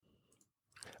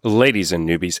Ladies and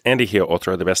newbies, Andy here,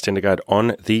 author of the best Tinder guide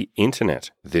on the internet.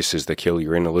 This is the Kill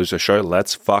You're in a Loser show.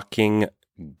 Let's fucking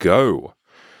go.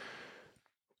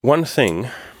 One thing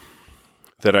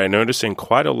that I notice in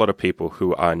quite a lot of people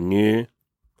who are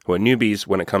newbies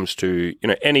when it comes to,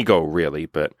 any goal really,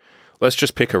 but let's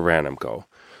just pick a random goal.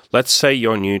 Let's say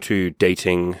you're new to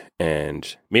dating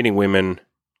and meeting women.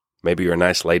 Maybe you're a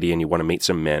nice lady and you want to meet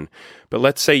some men, but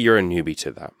let's say you're a newbie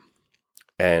to that.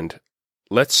 And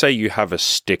let's say you have a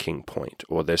sticking point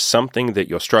or there's something that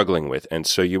you're struggling with, and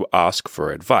so you ask for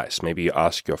advice. Maybe you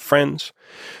ask your friends,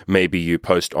 maybe you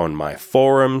post on my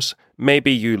forums,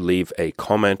 maybe you leave a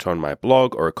comment on my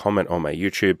blog or a comment on my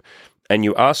YouTube, and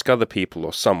you ask other people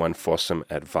or someone for some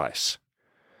advice.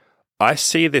 I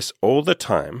see this all the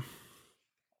time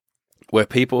where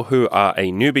people who are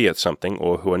a newbie at something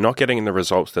or who are not getting the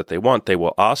results that they want, they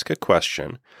will ask a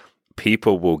question,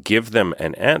 people will give them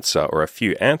an answer or a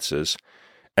few answers,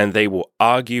 and they will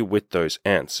argue with those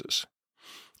answers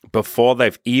before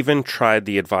they've even tried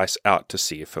the advice out to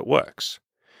see if it works.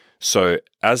 So,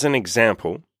 as an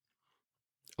example,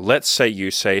 let's say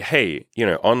you say, hey,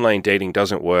 online dating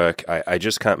doesn't work. I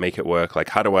just can't make it work. Like,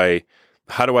 how do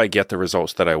I get the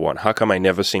results that I want? How come I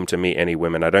never seem to meet any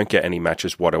women? I don't get any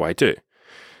matches. What do I do?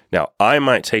 Now, I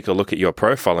might take a look at your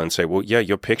profile and say, well, yeah,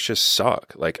 your pictures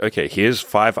suck. Like, okay, here's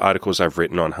 5 articles I've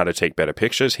written on how to take better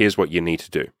pictures. Here's what you need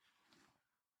to do.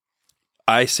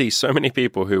 I see so many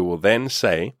people who will then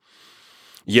say,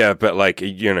 yeah, but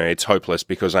it's hopeless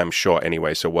because I'm short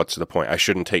anyway, so what's the point? I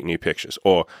shouldn't take new pictures.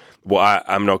 Or, well,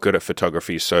 I'm not good at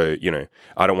photography, so,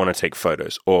 I don't want to take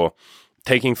photos. Or,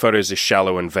 taking photos is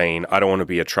shallow and vain. I don't want to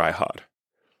be a tryhard.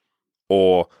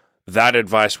 Or, that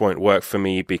advice won't work for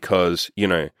me because,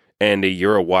 Andy,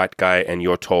 you're a white guy and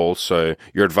you're tall, so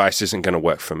your advice isn't going to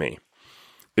work for me.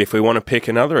 If we want to pick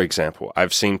another example,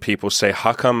 I've seen people say,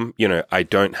 how come, I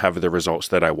don't have the results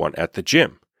that I want at the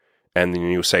gym? And then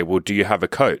you'll say, well, do you have a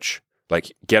coach?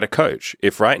 Like, get a coach.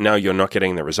 If right now you're not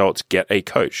getting the results, get a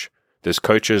coach. There's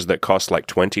coaches that cost like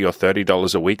 $20 or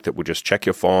 $30 a week that will just check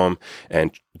your form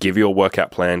and give you a workout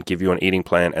plan, give you an eating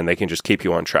plan, and they can just keep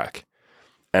you on track.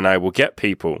 And I will get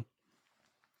people,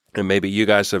 and maybe you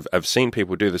guys have seen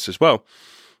people do this as well,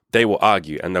 they will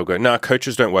argue and they'll go, no,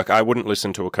 coaches don't work. I wouldn't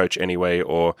listen to a coach anyway.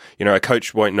 Or, a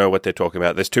coach won't know what they're talking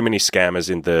about. There's too many scammers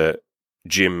in the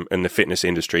gym and the fitness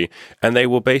industry. And they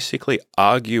will basically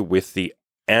argue with the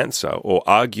answer or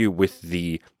argue with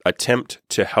the attempt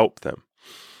to help them.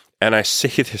 And I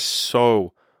see this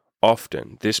so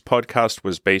often. This podcast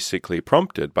was basically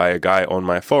prompted by a guy on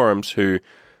my forums who,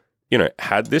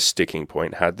 had this sticking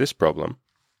point, had this problem.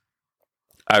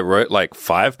 I wrote like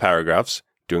 5 paragraphs,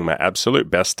 doing my absolute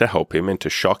best to help him and to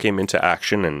shock him into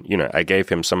action. And, I gave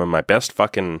him some of my best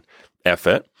fucking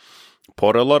effort,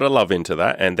 poured a lot of love into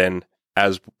that. And then,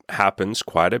 as happens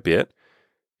quite a bit,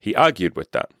 he argued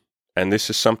with that. And this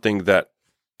is something that,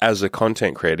 as a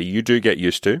content creator, you do get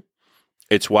used to.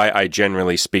 It's why I,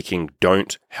 generally speaking,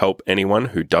 don't help anyone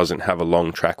who doesn't have a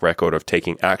long track record of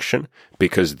taking action,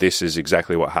 because this is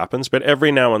exactly what happens. But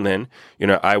every now and then,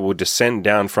 I will descend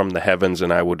down from the heavens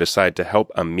and I will decide to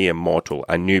help a mere mortal,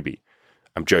 a newbie.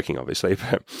 I'm joking, obviously,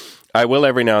 but I will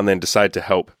every now and then decide to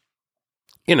help,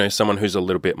 someone who's a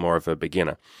little bit more of a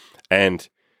beginner. And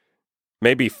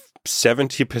maybe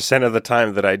 70% of the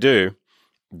time that I do,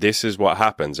 this is what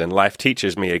happens. And life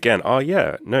teaches me again, oh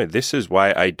yeah, no, this is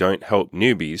why I don't help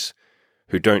newbies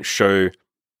who don't show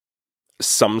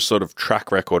some sort of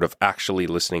track record of actually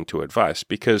listening to advice.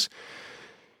 Because,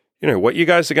 what you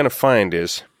guys are going to find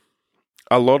is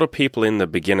a lot of people in the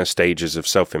beginner stages of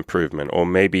self-improvement, or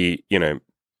maybe,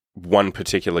 one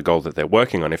particular goal that they're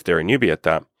working on, if they're a newbie at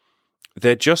that,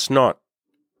 they're just not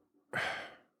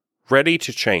ready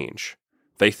to change.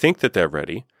 They think that they're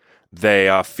ready. They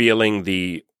are feeling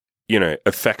the,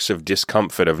 effects of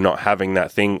discomfort of not having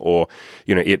that thing, or,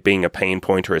 it being a pain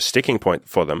point or a sticking point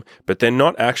for them, but they're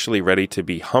not actually ready to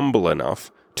be humble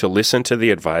enough to listen to the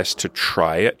advice, to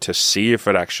try it, to see if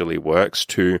it actually works,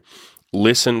 to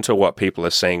listen to what people are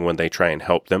saying when they try and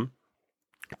help them,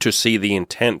 to see the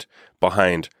intent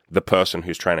behind the person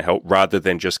who's trying to help, rather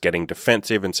than just getting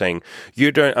defensive and saying,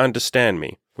 you don't understand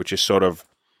me, which is sort of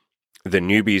the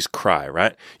newbie's cry,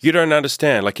 right? You don't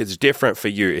understand, like it's different for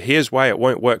you. Here's why it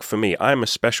won't work for me. I'm a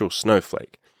special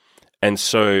snowflake. And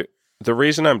so the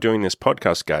reason I'm doing this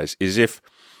podcast, guys, is if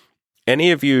any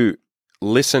of you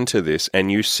listen to this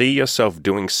and you see yourself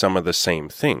doing some of the same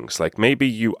things, like maybe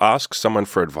you ask someone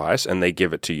for advice and they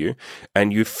give it to you,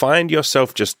 and you find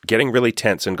yourself just getting really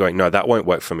tense and going, no, that won't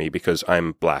work for me because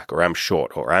I'm black, or I'm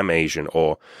short, or I'm Asian,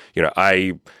 or,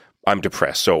 I'm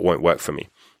depressed, so it won't work for me.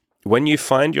 When you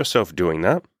find yourself doing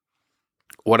that,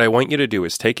 what I want you to do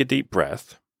is take a deep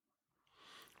breath,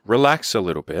 relax a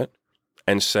little bit,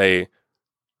 and say,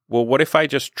 well, what if I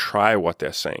just try what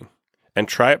they're saying? And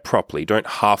try it properly. Don't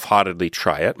half-heartedly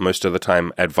try it. Most of the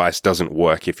time, advice doesn't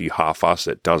work if you half-ass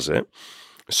it, does it?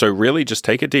 So really just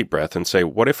take a deep breath and say,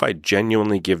 what if I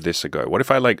genuinely give this a go? What if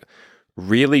I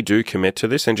really do commit to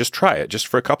this and just try it just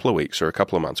for a couple of weeks or a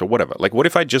couple of months or whatever? What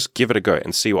if I just give it a go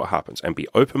and see what happens and be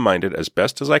open-minded as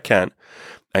best as I can?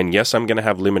 And yes, I'm going to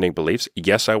have limiting beliefs.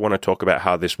 Yes, I want to talk about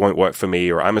how this won't work for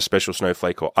me, or I'm a special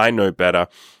snowflake, or I know better.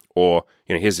 Or,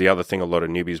 here's the other thing a lot of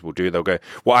newbies will do. They'll go,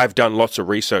 well, I've done lots of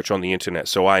research on the internet,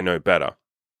 so I know better.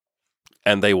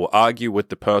 And they will argue with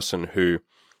the person who,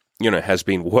 has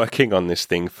been working on this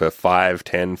thing for 5,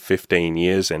 10, 15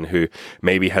 years and who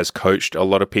maybe has coached a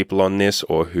lot of people on this,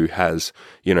 or who has,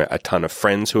 a ton of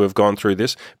friends who have gone through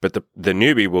this. But the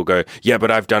newbie will go, yeah,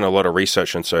 but I've done a lot of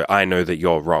research and so I know that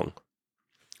you're wrong,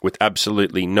 with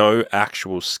absolutely no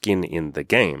actual skin in the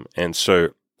game. And so,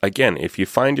 again, if you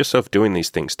find yourself doing these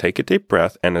things, take a deep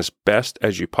breath and as best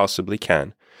as you possibly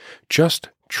can, just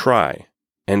try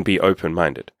and be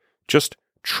open-minded. Just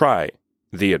try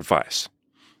the advice.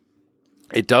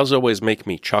 It does always make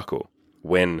me chuckle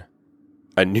when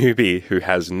a newbie who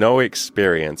has no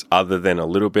experience other than a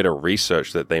little bit of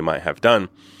research that they might have done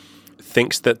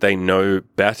thinks that they know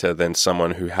better than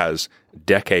someone who has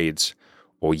decades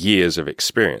or years of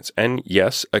experience. And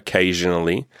yes,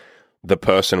 occasionally, the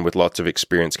person with lots of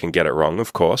experience can get it wrong,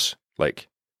 of course.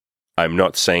 I'm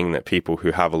not saying that people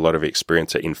who have a lot of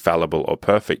experience are infallible or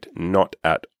perfect, not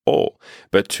at all.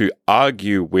 But to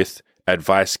argue with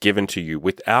advice given to you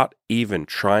without even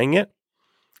trying it,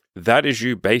 that is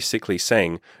you basically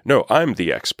saying, no, I'm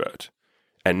the expert.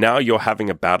 And now you're having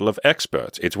a battle of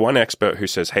experts. It's one expert who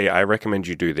says, hey, I recommend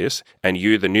you do this. And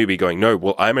you, the newbie, going, no,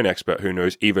 well, I'm an expert who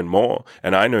knows even more.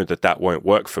 And I know that won't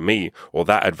work for me, or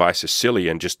that advice is silly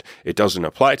and just, it doesn't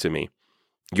apply to me.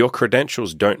 Your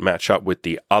credentials don't match up with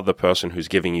the other person who's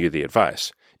giving you the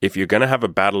advice. If you're going to have a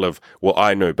battle of, well,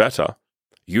 I know better,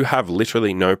 you have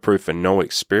literally no proof and no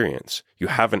experience. You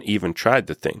haven't even tried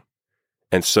the thing.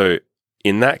 And so,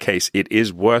 in that case, it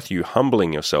is worth you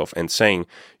humbling yourself and saying,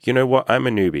 you know what, I'm a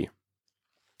newbie.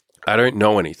 I don't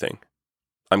know anything.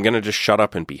 I'm going to just shut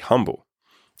up and be humble.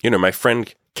 My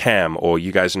friend Cam, or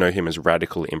you guys know him as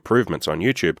Radical Improvements on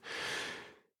YouTube,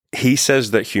 he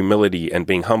says that humility and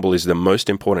being humble is the most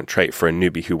important trait for a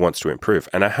newbie who wants to improve.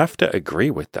 And I have to agree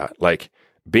with that.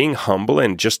 Being humble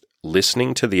and just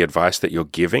listening to the advice that you're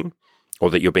giving, or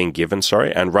that you're being given,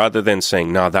 and rather than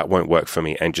saying, nah, that won't work for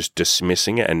me, and just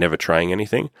dismissing it and never trying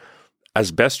anything,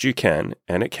 as best you can,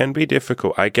 and it can be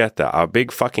difficult, I get that. Our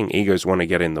big fucking egos want to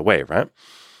get in the way, right?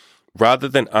 Rather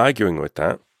than arguing with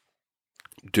that,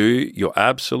 do your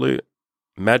absolute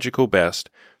magical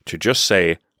best to just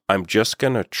say, I'm just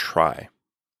going to try.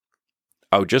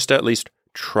 I'll just at least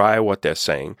try what they're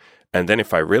saying, and then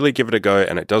if I really give it a go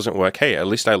and it doesn't work, hey, at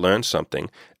least I learned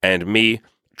something, and me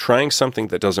trying something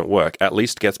that doesn't work at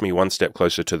least gets me one step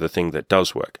closer to the thing that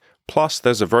does work. Plus,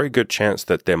 there's a very good chance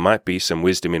that there might be some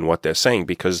wisdom in what they're saying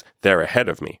because they're ahead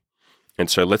of me. And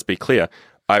so let's be clear,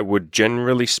 I would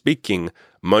generally speaking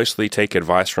mostly take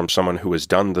advice from someone who has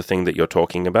done the thing that you're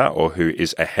talking about, or who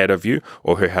is ahead of you,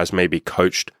 or who has maybe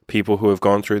coached people who have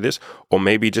gone through this, or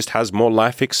maybe just has more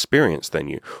life experience than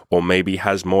you, or maybe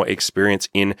has more experience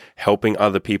in helping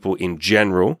other people in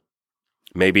general.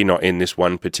 Maybe not in this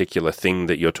one particular thing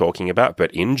that you're talking about,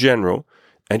 but in general,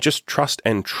 and just trust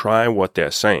and try what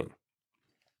they're saying.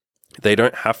 They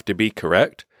don't have to be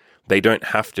correct. They don't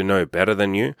have to know better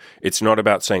than you. It's not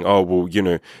about saying, oh, well,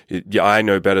 I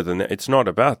know better than that. It's not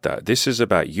about that. This is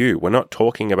about you. We're not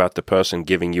talking about the person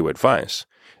giving you advice.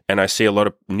 And I see a lot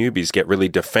of newbies get really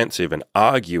defensive and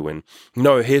argue and,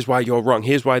 no, here's why you're wrong.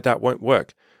 Here's why that won't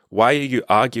work. Why are you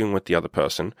arguing with the other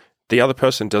person? The other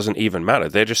person doesn't even matter.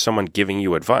 They're just someone giving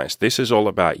you advice. This is all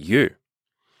about you.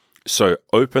 So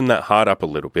open that heart up a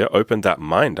little bit, open that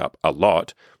mind up a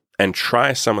lot, and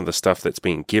try some of the stuff that's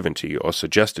being given to you or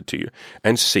suggested to you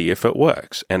and see if it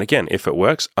works. And again, if it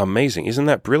works, amazing. Isn't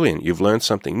that brilliant? You've learned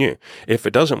something new. If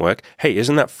it doesn't work, hey,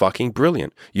 isn't that fucking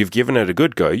brilliant? You've given it a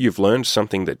good go. You've learned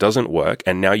something that doesn't work,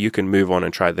 and now you can move on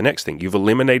and try the next thing. You've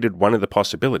eliminated one of the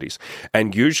possibilities.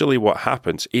 And usually what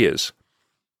happens is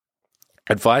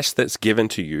advice that's given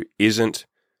to you isn't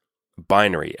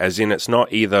binary, as in it's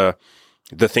not either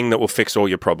the thing that will fix all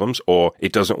your problems or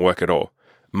it doesn't work at all.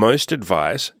 Most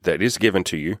advice that is given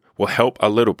to you will help a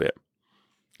little bit.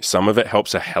 Some of it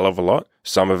helps a hell of a lot.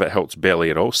 Some of it helps barely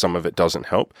at all. Some of it doesn't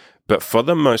help. But for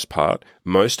the most part,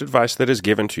 most advice that is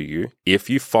given to you, if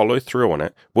you follow through on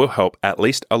it, will help at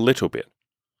least a little bit.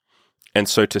 And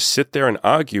so to sit there and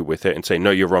argue with it and say,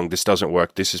 no, you're wrong, this doesn't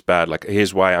work, this is bad, like,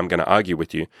 here's why I'm going to argue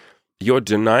with you, you're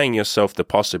denying yourself the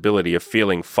possibility of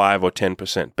feeling 5 or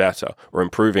 10% better or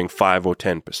improving 5 or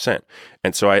 10%.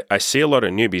 And so I see a lot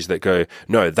of newbies that go,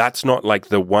 no, that's not like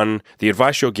the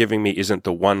advice you're giving me isn't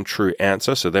the one true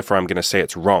answer, so therefore I'm going to say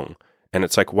it's wrong. And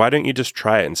it's like, why don't you just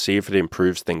try it and see if it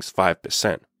improves things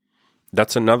 5%?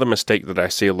 That's another mistake that I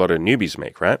see a lot of newbies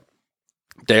make, right?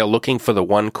 They are looking for the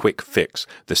one quick fix,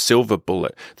 the silver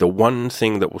bullet, the one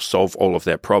thing that will solve all of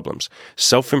their problems.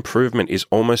 Self-improvement is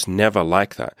almost never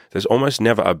like that. There's almost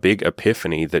never a big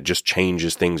epiphany that just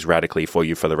changes things radically for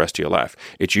you for the rest of your life.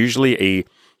 It's usually a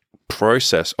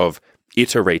process of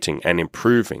iterating and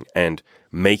improving and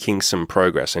making some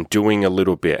progress and doing a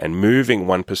little bit and moving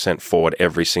 1% forward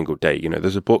every single day.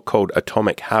 There's a book called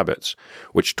Atomic Habits,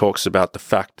 which talks about the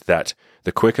fact that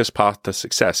the quickest path to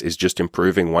success is just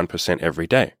improving 1% every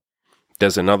day.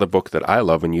 There's another book that I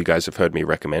love and you guys have heard me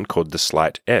recommend called The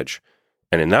Slight Edge.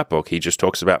 And in that book, he just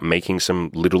talks about making some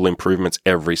little improvements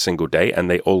every single day and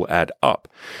they all add up.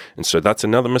 And so that's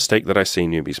another mistake that I see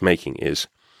newbies making is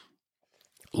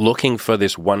looking for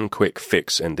this one quick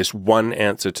fix and this one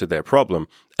answer to their problem.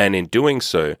 And in doing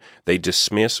so, they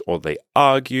dismiss or they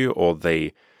argue or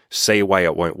they say why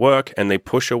it won't work and they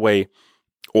push away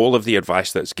all of the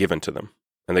advice that's given to them.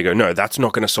 And they go, no, that's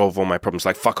not going to solve all my problems.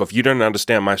 Like, fuck off. You don't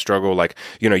understand my struggle. Like,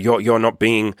 you're not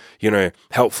being,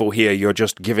 helpful here. You're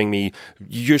just giving me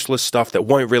useless stuff that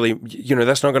won't really,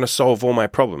 that's not going to solve all my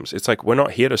problems. It's like, we're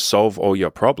not here to solve all your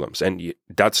problems. And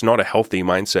that's not a healthy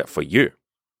mindset for you.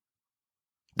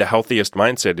 The healthiest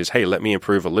mindset is, hey, let me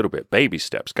improve a little bit. Baby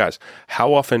steps. Guys,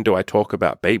 how often do I talk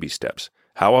about baby steps?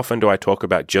 How often do I talk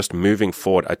about just moving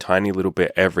forward a tiny little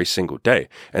bit every single day?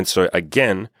 And so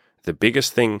again, the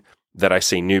biggest thing that I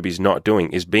see newbies not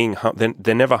doing is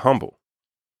they're never humble.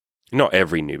 Not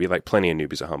every newbie, like plenty of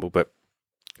newbies are humble, but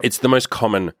it's the most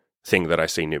common thing that I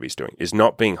see newbies doing is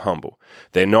not being humble.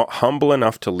 They're not humble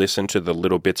enough to listen to the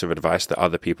little bits of advice that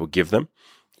other people give them.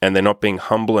 And they're not being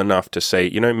humble enough to say,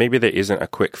 maybe there isn't a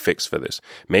quick fix for this.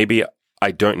 Maybe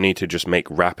I don't need to just make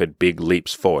rapid, big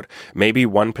leaps forward. Maybe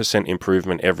 1%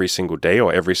 improvement every single day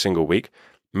or every single week.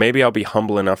 Maybe I'll be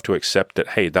humble enough to accept that,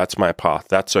 hey, that's my path.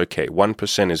 That's okay.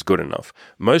 1% is good enough.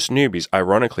 Most newbies,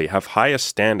 ironically, have higher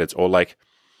standards or like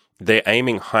they're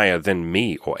aiming higher than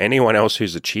me or anyone else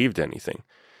who's achieved anything.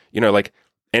 Like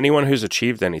anyone who's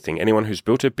achieved anything, anyone who's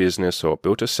built a business or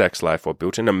built a sex life or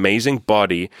built an amazing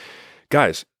body,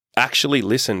 guys, actually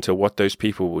listen to what those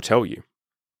people will tell you.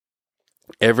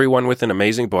 Everyone with an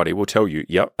amazing body will tell you,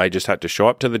 yep, I just had to show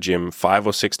up to the gym 5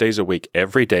 or 6 days a week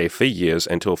every day for years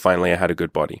until finally I had a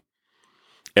good body.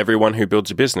 Everyone who builds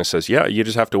a business says, yeah, you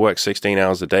just have to work 16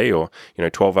 hours a day or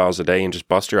 12 hours a day and just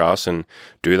bust your ass and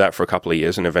do that for a couple of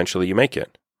years and eventually you make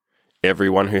it.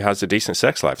 Everyone who has a decent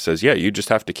sex life says, yeah, you just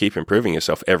have to keep improving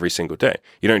yourself every single day.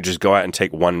 You don't just go out and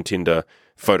take one Tinder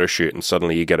photo shoot and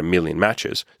suddenly you get 1 million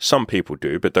matches. Some people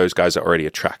do, but those guys are already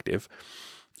attractive.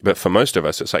 But for most of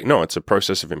us, it's like, no, it's a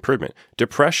process of improvement.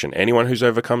 Depression, anyone who's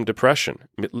overcome depression,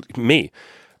 me,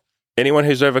 anyone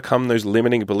who's overcome those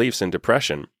limiting beliefs in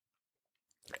depression.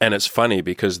 And it's funny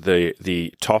because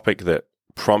the topic that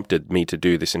prompted me to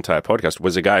do this entire podcast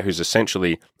was a guy who's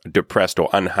essentially depressed or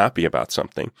unhappy about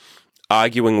something,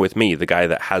 arguing with me, the guy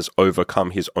that has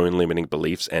overcome his own limiting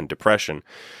beliefs and depression.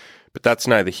 But that's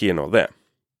neither here nor there.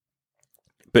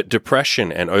 But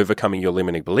depression and overcoming your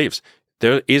limiting beliefs,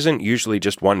 there isn't usually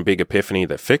just one big epiphany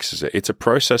that fixes it. It's a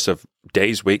process of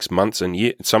days, weeks, months,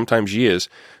 and sometimes years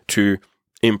to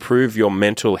improve your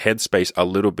mental headspace a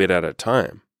little bit at a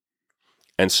time.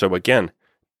 And so again,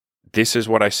 this is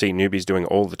what I see newbies doing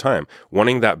all the time,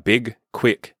 wanting that big,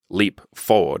 quick leap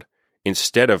forward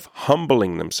instead of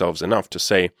humbling themselves enough to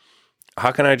say,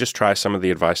 how can I just try some of the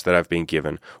advice that I've been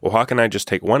given? Or how can I just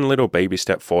take one little baby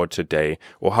step forward today?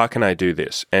 Or how can I do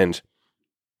this? And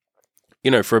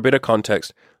for a bit of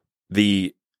context,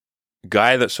 the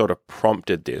guy that sort of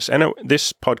prompted this, and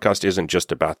this podcast isn't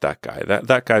just about that guy.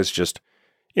 That guy's just,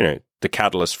 the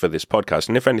catalyst for this podcast.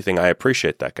 And if anything, I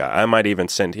appreciate that guy. I might even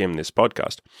send him this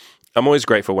podcast. I'm always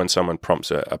grateful when someone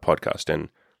prompts a podcast. And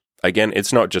again,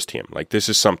 it's not just him. Like, this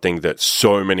is something that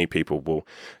so many people will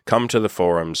come to the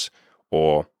forums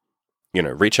or,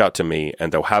 reach out to me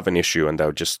and they'll have an issue and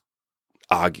they'll just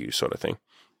argue sort of thing.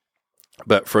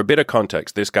 But for a bit of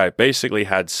context, this guy basically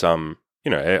had some,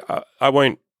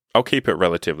 I'll keep it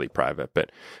relatively private,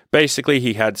 but basically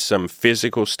he had some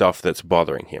physical stuff that's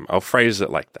bothering him. I'll phrase it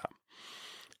like that.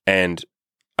 And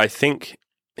I think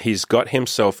he's got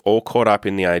himself all caught up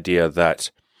in the idea that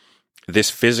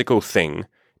this physical thing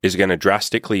is going to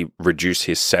drastically reduce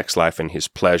his sex life and his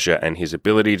pleasure and his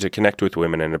ability to connect with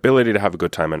women and ability to have a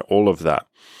good time and all of that.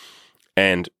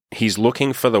 And he's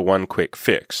looking for the one quick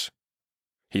fix.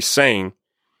 He's saying,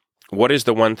 what is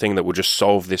the one thing that will just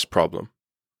solve this problem?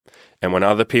 And when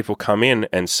other people come in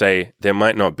and say there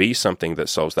might not be something that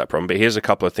solves that problem, but here's a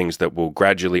couple of things that will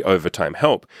gradually over time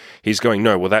help, he's going,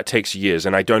 no, well, that takes years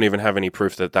and I don't even have any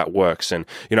proof that that works. And,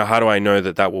 how do I know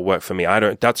that that will work for me?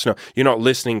 You're not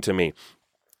listening to me.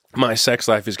 My sex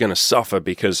life is going to suffer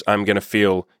because I'm going to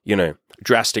feel,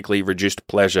 drastically reduced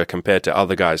pleasure compared to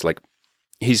other guys. Like,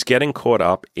 he's getting caught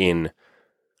up in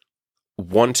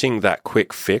wanting that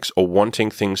quick fix or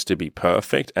wanting things to be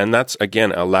perfect. And that's,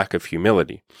 again, a lack of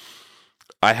humility.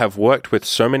 I have worked with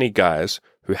so many guys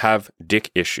who have dick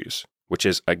issues, which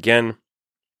is, again,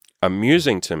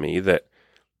 amusing to me that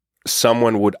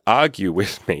someone would argue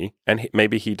with me, and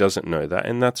maybe he doesn't know that,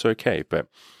 and that's okay. But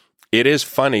it is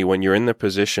funny when you're in the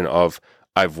position of,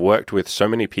 I've worked with so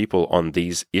many people on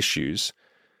these issues,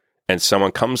 and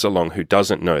someone comes along who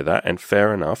doesn't know that, and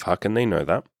fair enough, how can they know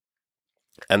that?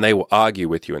 And they will argue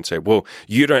with you and say, well,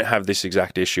 you don't have this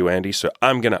exact issue, Andy, so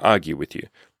I'm going to argue with you.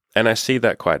 And I see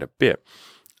that quite a bit.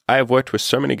 I have worked with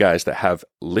so many guys that have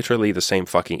literally the same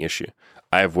fucking issue.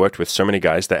 I have worked with so many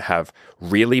guys that have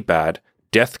really bad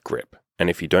death grip. And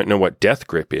if you don't know what death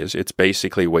grip is, it's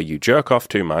basically where you jerk off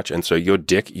too much, and so your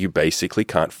dick, you basically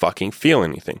can't fucking feel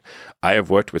anything. I have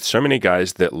worked with so many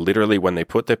guys that literally when they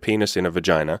put their penis in a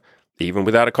vagina, even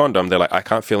without a condom, they're like, I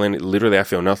can't feel any, literally I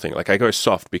feel nothing. Like I go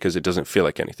soft because it doesn't feel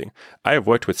like anything. I have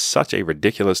worked with such a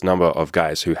ridiculous number of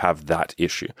guys who have that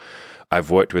issue. I've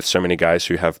worked with so many guys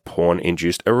who have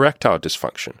porn-induced erectile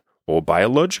dysfunction or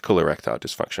biological erectile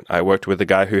dysfunction. I worked with a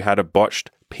guy who had a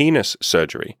botched penis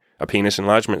surgery, a penis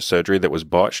enlargement surgery that was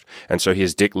botched, and so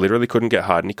his dick literally couldn't get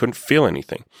hard and he couldn't feel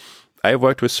anything. I have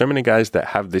worked with so many guys that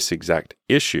have this exact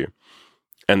issue.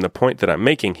 And the point that I'm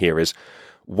making here is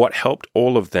what helped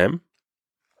all of them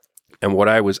and what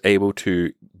I was able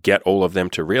to get all of them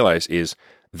to realize is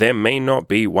there may not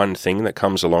be one thing that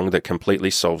comes along that completely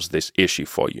solves this issue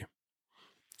for you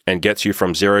and gets you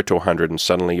from 0 to 100 and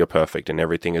suddenly you're perfect and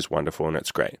everything is wonderful and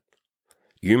it's great.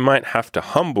 You might have to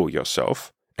humble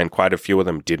yourself, and quite a few of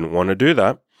them didn't want to do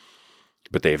that,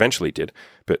 but they eventually did.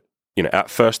 But, at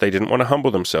first they didn't want to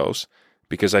humble themselves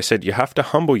because I said you have to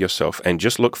humble yourself and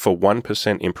just look for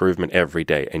 1% improvement every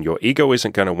day. And your ego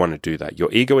isn't going to want to do that.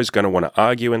 Your ego is going to want to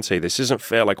argue and say, this isn't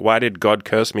fair. Like, why did God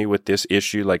curse me with this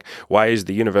issue? Like, why is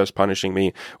the universe punishing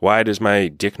me? Why does my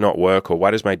dick not work? Or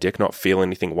why does my dick not feel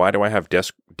anything? Why do I have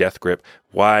death grip?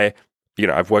 Why,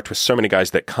 I've worked with so many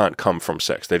guys that can't come from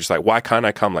sex. They're just like, why can't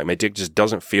I come? Like, my dick just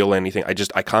doesn't feel anything.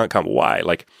 I can't come. Why?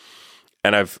 Like,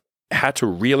 and I've had to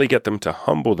really get them to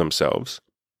humble themselves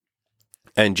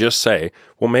and just say,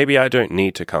 well, maybe I don't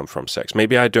need to come from sex.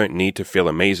 Maybe I don't need to feel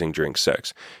amazing during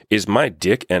sex. Is my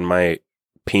dick and my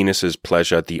penis's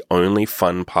pleasure the only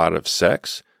fun part of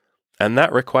sex? And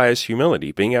that requires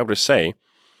humility, being able to say,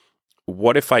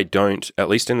 what if I don't, at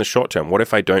least in the short term, what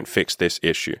if I don't fix this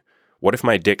issue? What if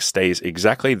my dick stays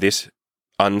exactly this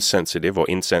unsensitive or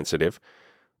insensitive?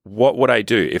 What would I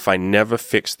do if I never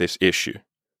fix this issue?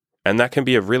 And that can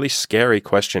be a really scary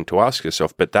question to ask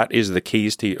yourself, but that is the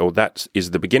keys to, or that is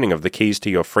the beginning of the keys to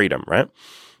your freedom, right?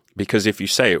 Because if you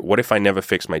say, what if I never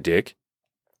fix my dick?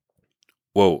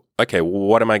 Well, okay,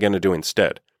 what am I going to do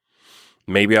instead?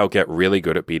 Maybe I'll get really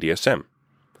good at BDSM.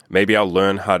 Maybe I'll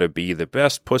learn how to be the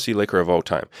best pussy licker of all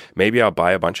time. Maybe I'll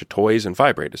buy a bunch of toys and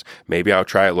vibrators. Maybe I'll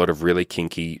try a lot of really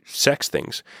kinky sex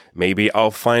things. Maybe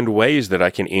I'll find ways that I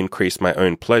can increase my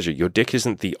own pleasure. Your dick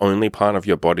isn't the only part of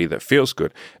your body that feels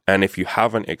good. And if you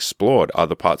haven't explored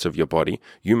other parts of your body,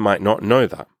 you might not know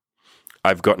that.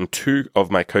 I've gotten 2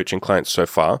 of my coaching clients so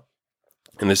far,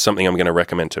 and this is something I'm going to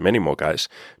recommend to many more guys,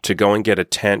 to go and get a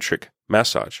tantric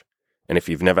massage. And if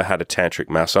you've never had a tantric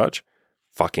massage,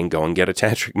 fucking go and get a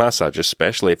tantric massage,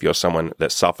 especially if you're someone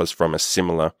that suffers from a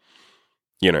similar,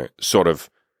 sort of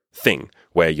thing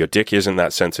where your dick isn't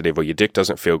that sensitive or your dick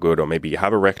doesn't feel good or maybe you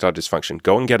have erectile dysfunction.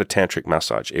 Go and get a tantric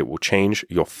massage. It will change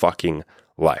your fucking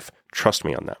life. Trust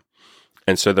me on that.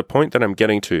 And so the point that I'm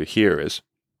getting to here is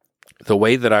the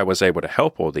way that I was able to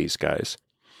help all these guys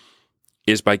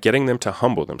is by getting them to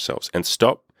humble themselves and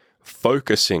stop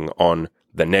focusing on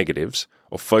the negatives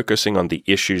or focusing on the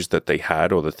issues that they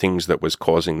had or the things that was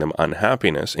causing them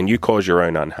unhappiness. And you cause your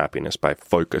own unhappiness by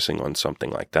focusing on something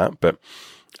like that. But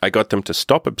I got them to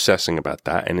stop obsessing about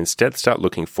that and instead start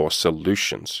looking for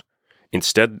solutions.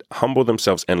 Instead, humble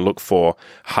themselves and look for,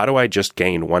 how do I just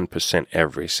gain 1%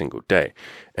 every single day?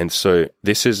 And so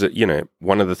this is,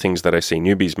 one of the things that I see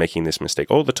newbies making this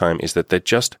mistake all the time is that they're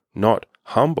just not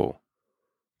humble.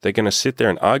 They're going to sit there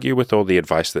and argue with all the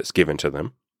advice that's given to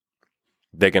them.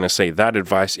 They're going to say that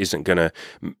advice isn't going to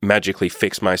magically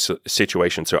fix my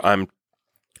situation, so I'm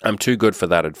too good for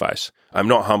that advice. I'm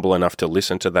not humble enough to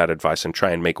listen to that advice and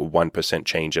try and make 1%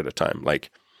 change at a time.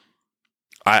 Like,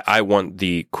 I want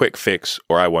the quick fix,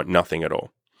 or I want nothing at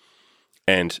all.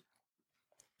 And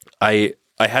I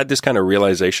had this kind of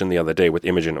realization the other day with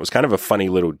Imogen. It was kind of a funny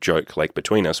little joke, like,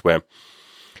 between us, where,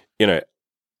 you know,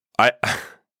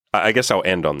 I guess I'll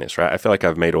end on this, right? I feel like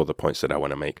I've made all the points that I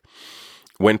want to make.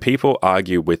 When people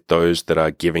argue with those that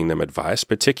are giving them advice,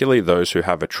 particularly those who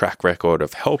have a track record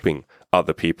of helping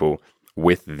other people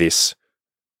with this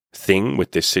thing,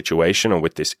 with this situation, or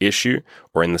with this issue,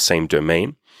 or in the same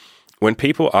domain, when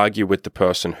people argue with the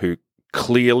person who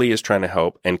clearly is trying to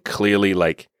help and clearly,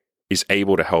 like, is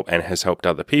able to help and has helped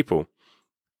other people,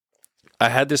 I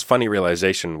had this funny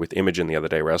realization with Imogen the other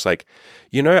day where I was like,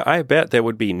 I bet there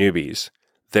would be newbies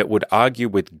that would argue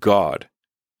with God,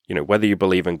 whether you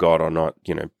believe in God or not,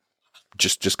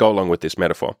 just go along with this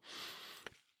metaphor.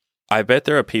 I bet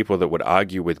there are people that would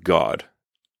argue with God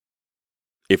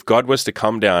if God was to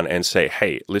come down and say,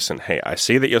 hey, listen, I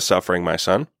see that you're suffering, my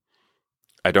son.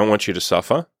 I don't want you to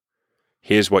suffer.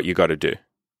 Here's what you got to do.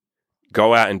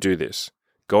 Go out and do this.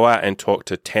 Go out and talk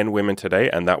to 10 women today,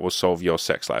 and that will solve your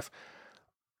sex life.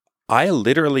 I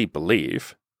literally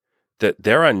believe that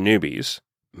there are newbies,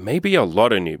 maybe a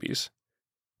lot of newbies,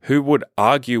 who would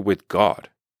argue with God,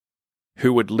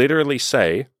 who would literally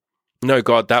say, no,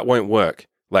 God, that won't work.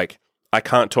 Like, I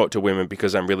can't talk to women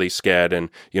because I'm really scared. And,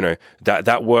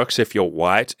 that works if you're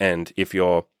white and if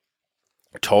you're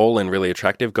tall and really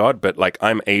attractive, God, but, like,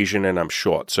 I'm Asian and I'm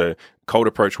short, so cold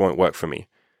approach won't work for me.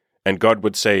 And God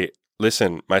would say,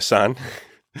 listen, my son,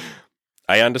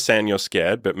 I understand you're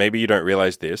scared, but maybe you don't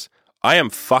realize this. I am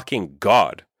fucking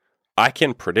God. I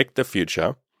can predict the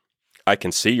future. I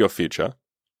can see your future.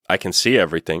 I can see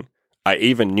everything. I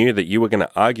even knew that you were going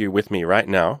to argue with me right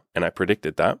now, and I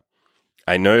predicted that.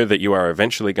 I know that you are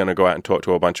eventually going to go out and talk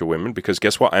to a bunch of women, because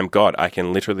guess what? I'm God. I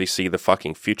can literally see the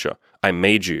fucking future. I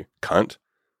made you, cunt.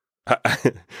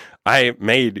 I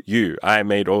made you. I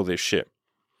made all this shit.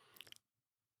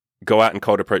 Go out and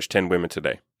cold approach 10 women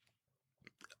today.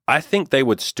 I think they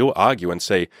would still argue and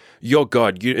say, you're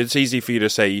God. It's easy for you to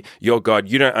say, you're God.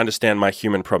 You don't understand my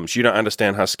human problems. You don't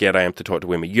understand how scared I am to talk to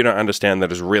women. You don't understand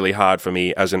that it's really hard for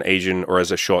me as an Asian or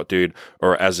as a short dude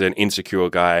or as an insecure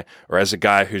guy or as a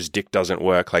guy whose dick doesn't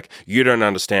work. Like, you don't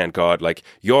understand, God. Like,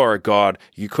 you're a God.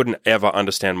 You couldn't ever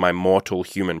understand my mortal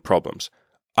human problems.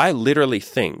 I literally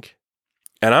think,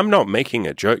 and I'm not making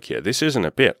a joke here, this isn't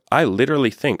a bit, I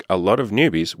literally think a lot of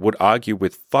newbies would argue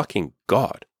with fucking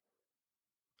God.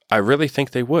 I really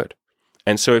think they would.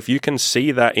 And so if you can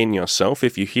see that in yourself,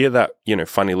 if you hear that,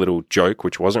 funny little joke,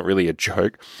 which wasn't really a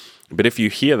joke, but if you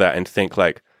hear that and think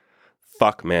like,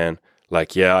 fuck, man,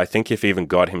 like, yeah, I think if even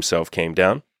God himself came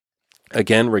down,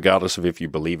 again, regardless of if you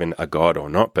believe in a God or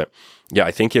not, but yeah,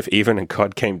 I think if even a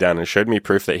God came down and showed me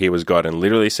proof that he was God and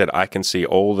literally said, I can see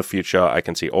all the future, I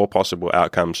can see all possible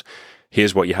outcomes,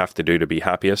 here's what you have to do to be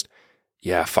happiest.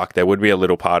 Yeah, fuck, there would be a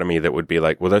little part of me that would be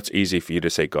like, well, that's easy for you to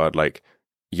say, God, like,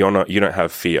 you don't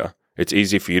have fear. It's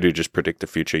easy for you to just predict the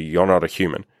future. You're not a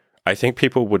human. I think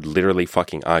people would literally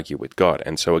fucking argue with God.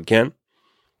 And so again,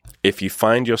 if you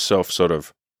find yourself sort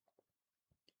of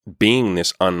being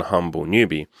this unhumble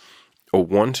newbie, or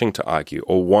wanting to argue,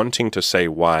 or wanting to say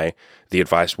why the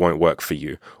advice won't work for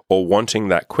you, or wanting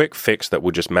that quick fix that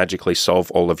will just magically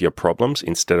solve all of your problems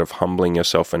instead of humbling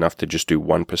yourself enough to just do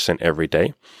 1% every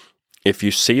day, if you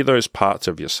see those parts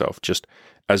of yourself, just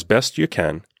as best you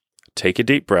can, take a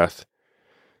deep breath,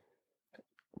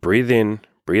 breathe in,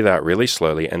 breathe out really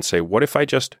slowly, and say, what if I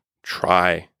just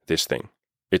try this thing?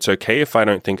 It's okay if I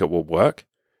don't think it will work.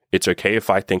 It's okay if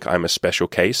I think I'm a special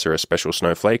case or a special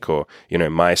snowflake, or,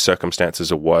 my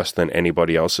circumstances are worse than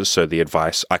anybody else's, so the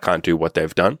advice, I can't do what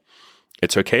they've done.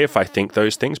 It's okay if I think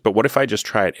those things, but what if I just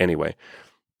try it anyway?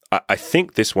 I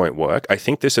think this won't work. I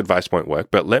think this advice won't work,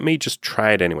 but let me just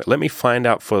try it anyway. Let me find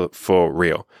out for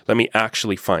real. Let me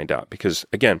actually find out, because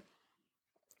again,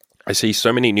 I see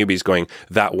so many newbies going,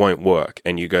 that won't work.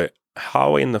 And you go,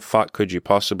 how in the fuck could you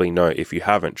possibly know if you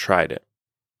haven't tried it?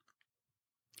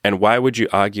 And why would you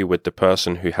argue with the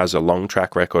person who has a long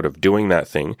track record of doing that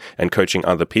thing and coaching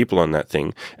other people on that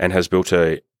thing and has built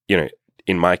in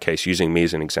my case, using me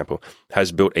as an example,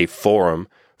 has built a forum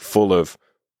full of,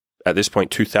 at this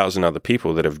point, 2,000 other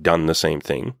people that have done the same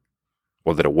thing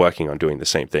or that are working on doing the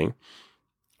same thing?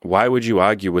 Why would you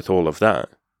argue with all of that?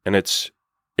 And it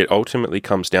ultimately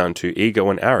comes down to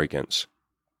ego and arrogance.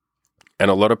 And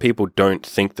a lot of people don't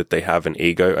think that they have an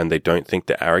ego and they don't think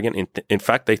they're arrogant. In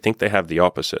fact, they think they have the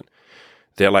opposite.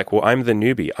 they're like, well, I'm the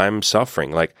newbie. I'm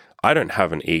suffering. Like, I don't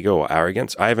have an ego or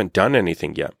arrogance. I haven't done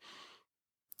anything yet.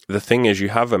 The thing is, you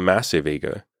have a massive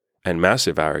ego and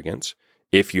massive arrogance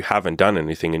if you haven't done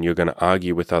anything and you're going to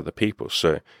argue with other people.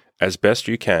 So as best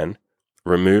you can,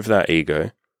 remove that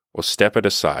ego or step it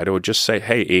aside or just say,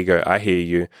 hey, ego, I hear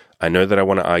you. I know that I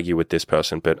want to argue with this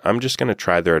person, but I'm just going to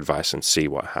try their advice and see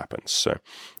what happens. So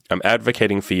I'm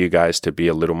advocating for you guys to be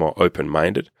a little more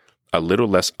open-minded, a little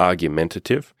less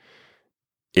argumentative.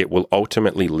 It will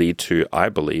ultimately lead to, I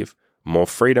believe, more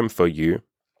freedom for you,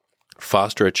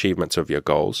 faster achievements of your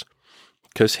goals.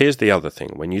 Because here's the other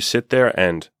thing. When you sit there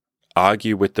and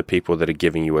argue with the people that are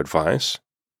giving you advice,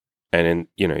 and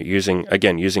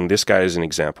using this guy as an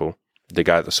example, the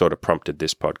guy that sort of prompted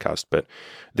this podcast, but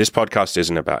this podcast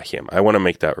isn't about him. I want to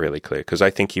make that really clear because I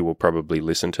think he will probably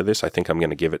listen to this. I think I'm going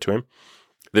to give it to him.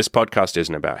 This podcast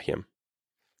isn't about him.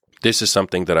 This is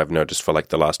something that I've noticed for like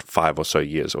the last 5 or so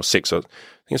years, or 6, or I think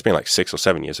it's been like 6 or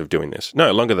 7 years of doing this.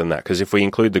 No, longer than that, because if we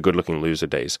include the Good Looking Loser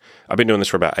days, I've been doing this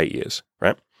for about 8 years,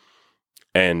 right?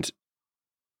 And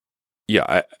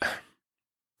yeah,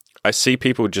 I see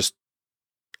people just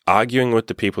arguing with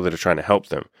the people that are trying to help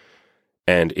them.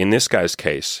 And in this guy's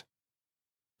case,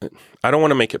 I don't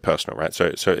want to make it personal, right?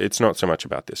 So it's not so much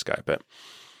about this guy, but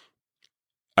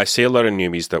I see a lot of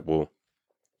newbies that will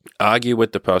argue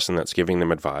with the person that's giving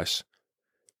them advice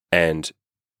and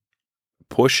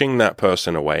pushing that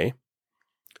person away,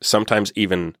 sometimes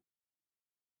even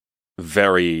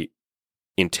very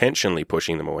intentionally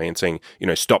pushing them away and saying,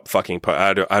 stop fucking,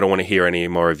 I don't want to hear any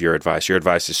more of your advice. Your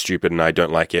advice is stupid and I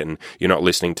don't like it and you're not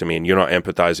listening to me and you're not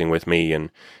empathizing with me and,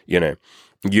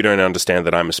 you don't understand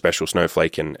that I'm a special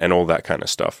snowflake and all that kind of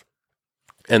stuff.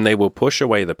 And they will push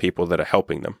away the people that are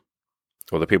helping them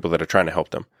or the people that are trying to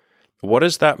help them. What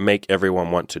does that make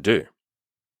everyone want to do?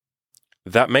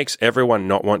 That makes everyone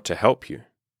not want to help you.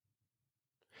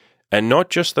 And not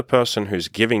just the person who's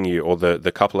giving you or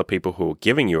the couple of people who are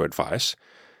giving you advice.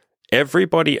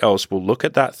 Everybody else will look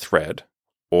at that thread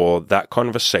or that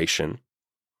conversation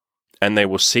and they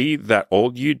will see that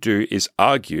all you do is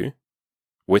argue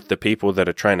with the people that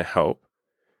are trying to help.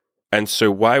 And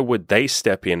so why would they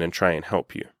step in and try and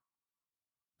help you?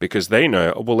 Because they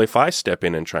know, well, if I step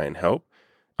in and try and help,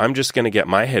 I'm just going to get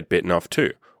my head bitten off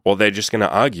too. Or they're just going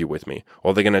to argue with me.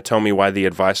 Or they're going to tell me why the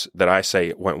advice that I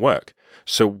say won't work.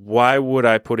 So why would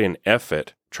I put in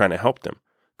effort trying to help them?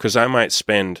 Because I might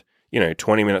spend,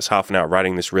 20 minutes, half an hour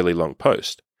writing this really long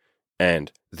post.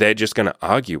 And they're just going to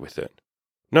argue with it.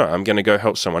 No, I'm going to go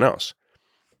help someone else.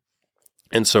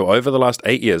 And so over the last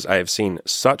 8 years, I have seen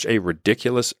such a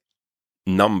ridiculous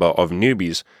number of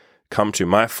newbies come to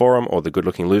my forum or the Good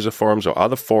Looking Loser forums or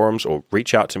other forums or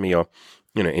reach out to me or,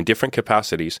 in different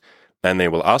capacities, and they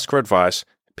will ask for advice.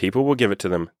 People will give it to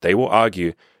them. They will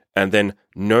argue. And then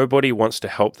nobody wants to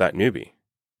help that newbie.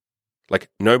 Like,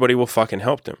 nobody will fucking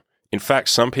help them. In fact,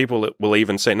 some people will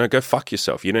even say, no, go fuck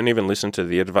yourself. You don't even listen to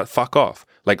the advice. Fuck off.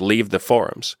 Like, leave the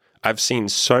forums. I've seen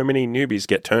so many newbies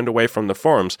get turned away from the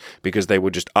forums because they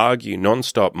would just argue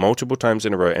nonstop multiple times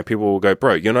in a row, and people will go,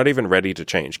 bro, you're not even ready to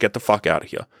change. Get the fuck out of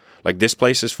here. Like, this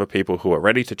place is for people who are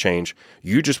ready to change.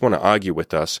 You just want to argue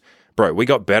with us. Bro, we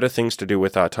got better things to do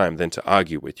with our time than to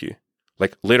argue with you.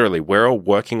 Like, literally, we're all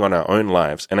working on our own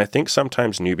lives, and I think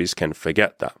sometimes newbies can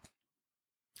forget that.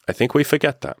 I think we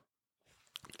forget that.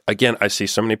 Again, I see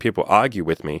so many people argue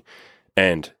with me,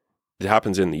 and it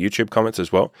happens in the YouTube comments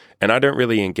as well, and I don't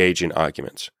really engage in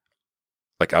arguments.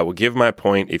 Like, I will give my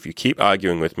point. If you keep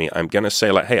arguing with me, I'm going to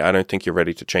say, like, hey, I don't think you're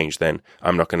ready to change, then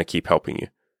I'm not going to keep helping you.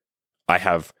 I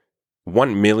have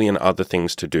 1 million other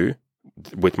things to do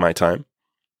with my time.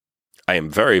 I am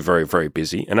very, very, very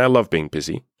busy, and I love being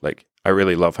busy. Like, I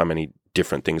really love how many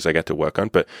different things I get to work on.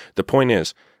 But the point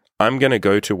is, I'm going to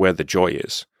go to where the joy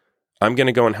is. I'm going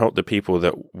to go and help the people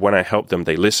that when I help them,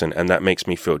 they listen, and that makes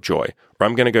me feel joy. Or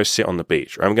I'm going to go sit on the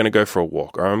beach, or I'm going to go for a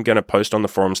walk, or I'm going to post on the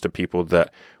forums to people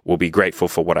that will be grateful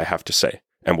for what I have to say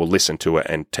and will listen to it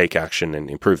and take action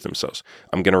and improve themselves.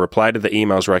 I'm going to reply to the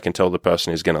emails where I can tell the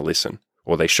person is going to listen,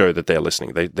 or they show that they're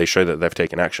listening. They show that they've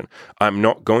taken action. I'm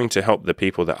not going to help the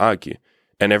people that argue,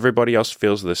 and everybody else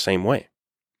feels the same way.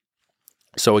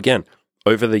 So again,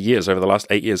 over the last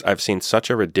 8 years, I've seen such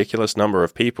a ridiculous number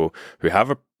of people who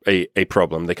have a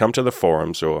problem. They come to the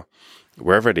forums or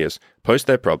wherever it is, post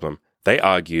their problem, they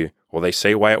argue, or they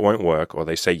say why it won't work, or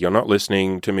they say, you're not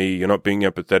listening to me, you're not being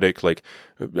empathetic, like,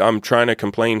 I'm trying to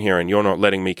complain here and you're not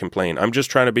letting me complain. I'm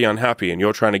just trying to be unhappy and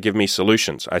you're trying to give me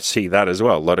solutions. I see that as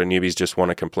well. A lot of newbies just want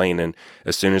to complain, and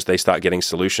as soon as they start getting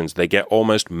solutions, they get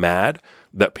almost mad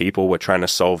that people were trying to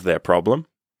solve their problem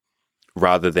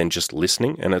rather than just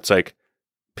listening. And it's like,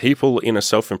 people in a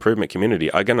self-improvement community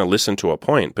are going to listen to a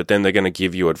point, but then they're going to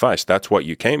give you advice. That's what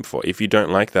you came for. If you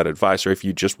don't like that advice, or if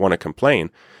you just want to complain,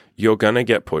 you're going to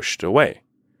get pushed away.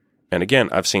 And again,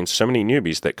 I've seen so many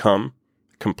newbies that come,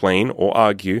 complain or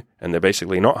argue, and they're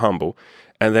basically not humble,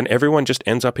 and then everyone just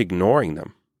ends up ignoring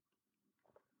them.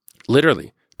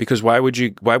 Literally. Because why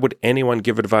would anyone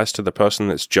give advice to the person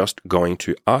that's just going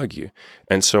to argue?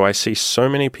 And so I see so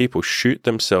many people shoot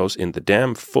themselves in the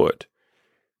damn foot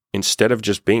instead of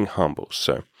just being humble.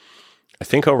 So I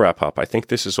think I'll wrap up. I think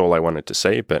this is all I wanted to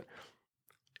say, but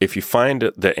if you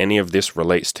find that any of this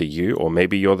relates to you, or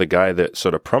maybe you're the guy that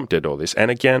sort of prompted all this, and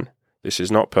again, this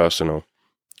is not personal.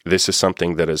 This is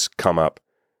something that has come up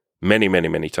many, many,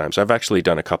 many times. I've actually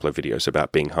done a couple of videos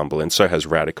about being humble, and so has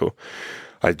Radical.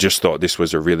 I just thought this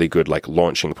was a really good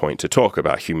launching point to talk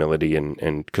about humility,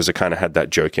 and because I kind of had that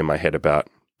joke in my head about,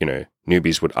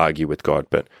 newbies would argue with God,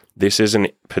 but this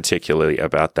isn't particularly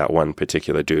about that one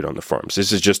particular dude on the forums.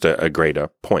 This is just a greater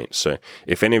point. So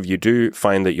if any of you do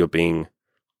find that you're being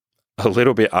a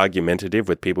little bit argumentative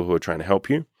with people who are trying to help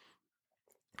you,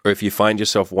 or if you find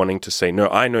yourself wanting to say, no,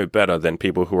 I know better than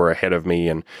people who are ahead of me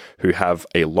and who have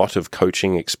a lot of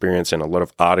coaching experience and a lot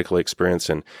of article experience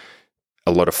and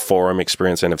a lot of forum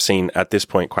experience and have seen at this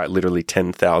point quite literally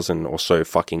 10,000 or so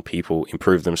fucking people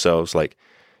improve themselves.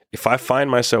 If I find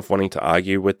myself wanting to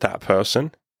argue with that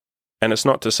person, and it's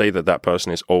not to say that that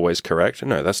person is always correct.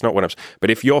 No, that's not what I'm saying.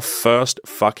 But if your first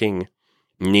fucking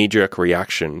knee-jerk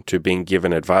reaction to being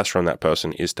given advice from that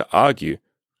person is to argue,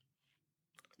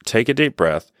 take a deep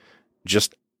breath.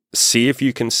 Just see if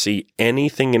you can see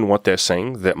anything in what they're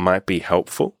saying that might be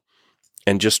helpful,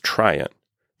 and just try it.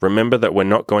 Remember that we're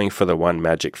not going for the one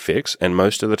magic fix, and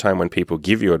most of the time when people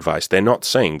give you advice, they're not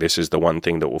saying this is the one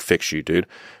thing that will fix you, dude.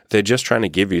 They're just trying to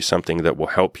give you something that will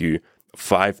help you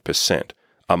 5%,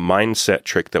 a mindset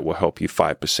trick that will help you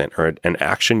 5%, or an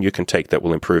action you can take that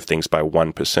will improve things by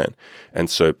 1%. And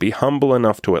so be humble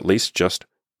enough to at least just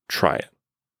try it.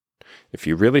 If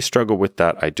you really struggle with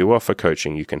that, I do offer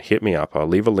coaching. You can hit me up. I'll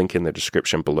leave a link in the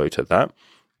description below to that.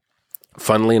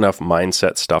 Funnily enough,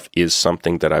 mindset stuff is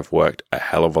something that I've worked a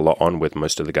hell of a lot on with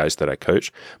most of the guys that I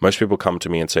coach. Most people come to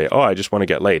me and say, I just want to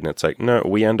get laid. And it's like, no,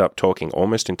 we end up talking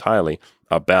almost entirely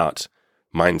about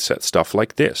mindset stuff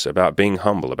like this, about being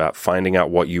humble, about finding out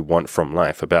what you want from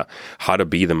life, about how to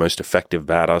be the most effective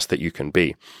badass that you can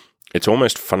be. It's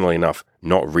almost, funnily enough,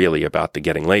 not really about the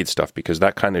getting laid stuff, because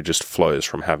that kind of just flows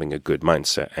from having a good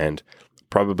mindset. And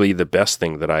probably the best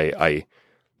thing that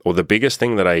or the biggest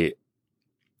thing that I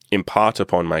impart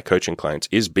upon my coaching clients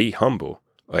is be humble.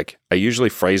 I usually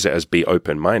phrase it as be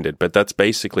open-minded, but that's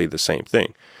basically the same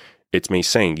thing. It's me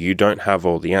saying you don't have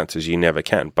all the answers. You never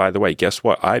can. By the way, guess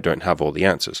what? I don't have all the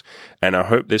answers. And I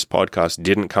hope this podcast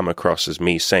didn't come across as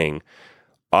me saying,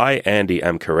 I, Andy,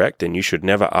 am correct and you should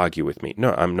never argue with me.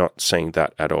 No, I'm not saying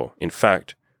that at all. In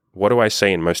fact, what do I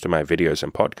say in most of my videos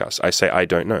and podcasts? I say, I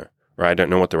don't know, or I don't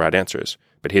know what the right answer is,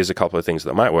 but here's a couple of things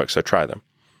that might work, so try them.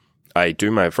 I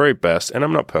do my very best, and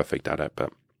I'm not perfect at it,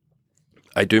 but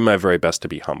I do my very best to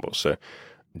be humble. So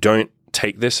don't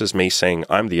take this as me saying,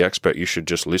 I'm the expert, you should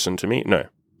just listen to me. No,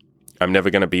 I'm never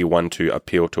going to be one to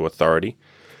appeal to authority,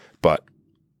 but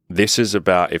this is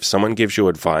about if someone gives you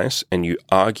advice and you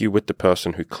argue with the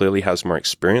person who clearly has more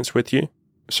experience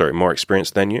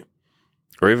than you,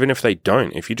 or even if they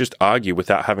don't, if you just argue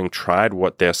without having tried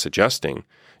what they're suggesting,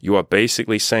 you are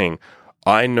basically saying,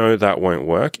 I know that won't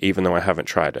work even though I haven't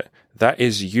tried it. That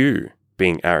is you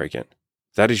being arrogant.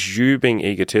 That is you being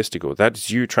egotistical.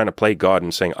 That's you trying to play God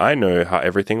and saying, I know how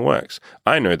everything works.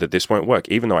 I know that this won't work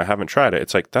even though I haven't tried it.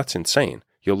 It's like, that's insane.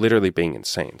 You're literally being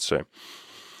insane. So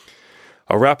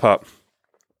I'll wrap up.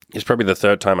 It's probably the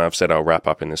third time I've said I'll wrap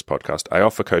up in this podcast. I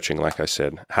offer coaching, like I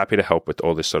said, happy to help with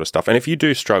all this sort of stuff. And if you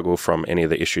do struggle from any of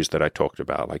the issues that I talked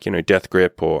about, like, death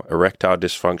grip or erectile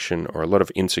dysfunction or a lot of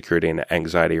insecurity and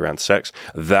anxiety around sex,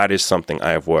 that is something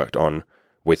I have worked on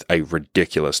with a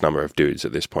ridiculous number of dudes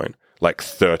at this point, like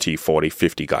 30, 40,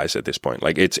 50 guys at this point.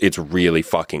 Like it's really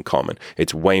fucking common.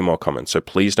 It's way more common. So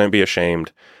please don't be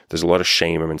ashamed. There's a lot of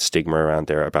shame and stigma around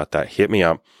there about that. Hit me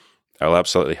up. I'll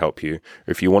absolutely help you.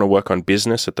 If you want to work on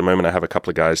business, at the moment I have a couple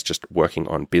of guys just working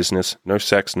on business. No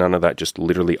sex, none of that, just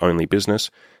literally only business.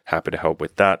 Happy to help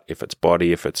with that. If it's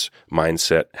body, if it's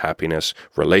mindset, happiness,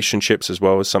 relationships as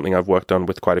well is something I've worked on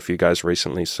with quite a few guys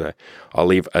recently. So I'll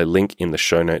leave a link in the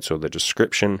show notes or the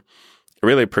description. I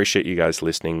really appreciate you guys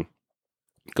listening.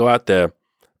 Go out there,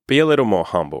 be a little more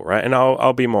humble, right? And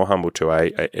I'll be more humble too.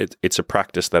 It's a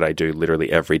practice that I do literally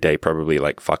every day, probably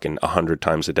like fucking 100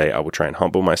 times a day. I will try and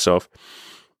humble myself.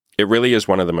 It really is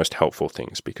one of the most helpful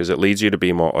things because it leads you to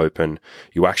be more open.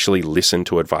 You actually listen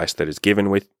to advice that is given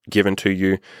to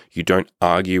you. You don't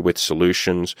argue with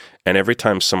solutions. And every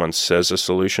time someone says a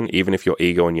solution, even if your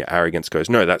ego and your arrogance goes,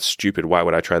 no, that's stupid, why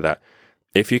would I try that?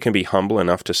 If you can be humble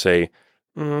enough to say,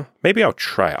 maybe I'll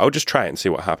try it. I'll just try it and see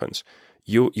what happens.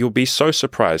 You'll be so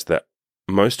surprised that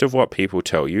most of what people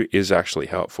tell you is actually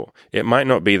helpful. It might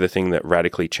not be the thing that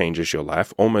radically changes your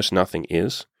life. Almost nothing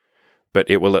is. But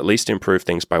it will at least improve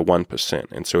things by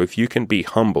 1%. And so if you can be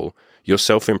humble, your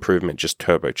self-improvement just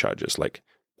turbocharges. Like,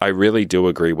 I really do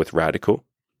agree with Radical,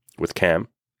 with Cam.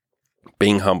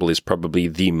 Being humble is probably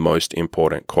the most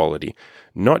important quality,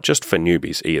 not just for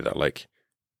newbies either. Like,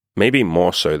 maybe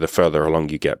more so the further along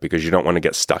you get, because you don't want to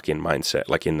get stuck in mindset,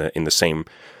 like in the same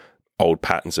old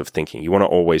patterns of thinking. You want to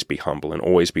always be humble and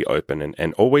always be open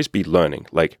and always be learning.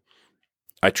 Like,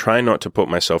 I try not to put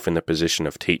myself in the position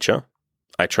of teacher.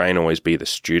 I try and always be the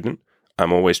student.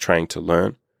 I'm always trying to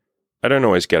learn. I don't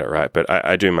always get it right, but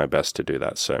I do my best to do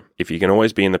that. So if you can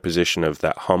always be in the position of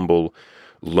that humble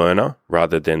learner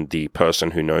rather than the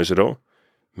person who knows it all,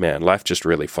 man, life just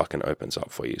really fucking opens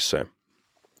up for you. So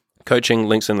coaching,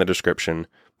 links in the description.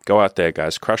 Go out there,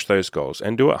 guys, crush those goals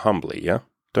and do it humbly, yeah?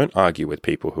 Don't argue with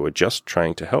people who are just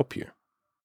trying to help you.